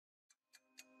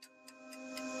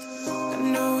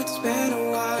been a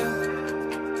while.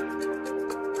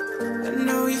 I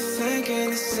know you're thinking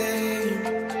the same,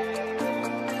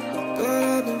 but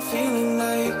I've been feeling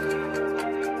like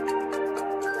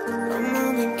a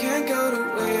moment can't go to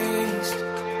waste.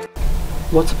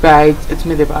 What's up guys, it's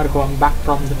me Devargo. I'm back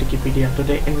from the Techipedia.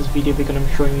 Today in this video we're gonna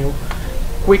be showing you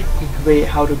quick way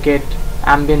how to get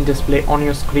ambient display on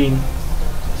your screen.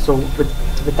 So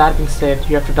with that being said,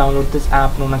 you have to download this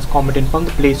app known as Ambient from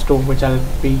the Play Store, which I'll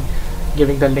be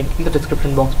giving the link in the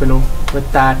description box below. With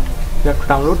that, you have to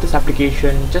download this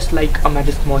application just like a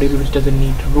Magisk module which doesn't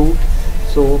need root.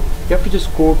 So you have to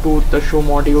just go to the show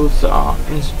modules,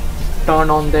 turn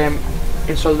on them,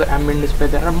 install the ambient display.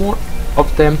 There are more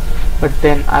of them, but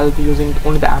then I'll be using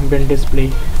only the ambient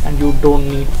display, and you don't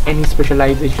need any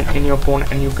specialization in your phone,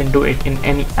 and you can do it in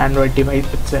any Android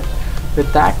device itself.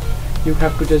 With that, you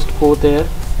have to just go there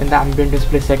in the ambient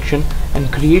display section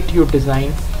and create your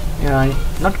design.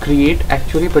 Not create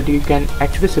actually, but you can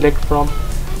actually select from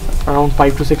around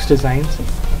 5 to 6 designs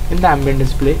in the ambient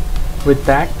display. With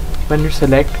that, when you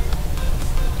select,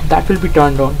 that will be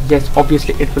turned on. Yes,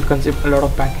 obviously it will consume a lot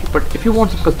of battery, but if you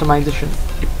want some customization,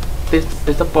 this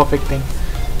is the perfect thing.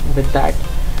 With that,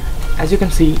 as you can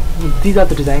see, these are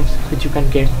the designs which you can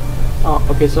get.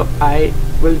 Okay, so I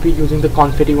will be using the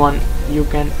confetti one. You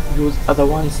can use other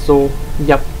ones. So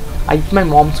yep, I use my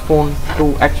mom's phone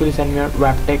to actually send me a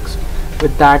WAP text.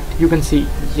 With that, you can see,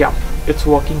 yeah, it's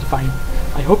working fine.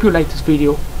 I hope you like this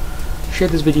video. Share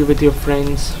this video with your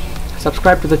friends.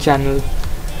 Subscribe to the channel.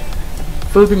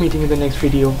 We'll be meeting in the next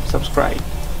video. Subscribe.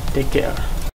 Take care.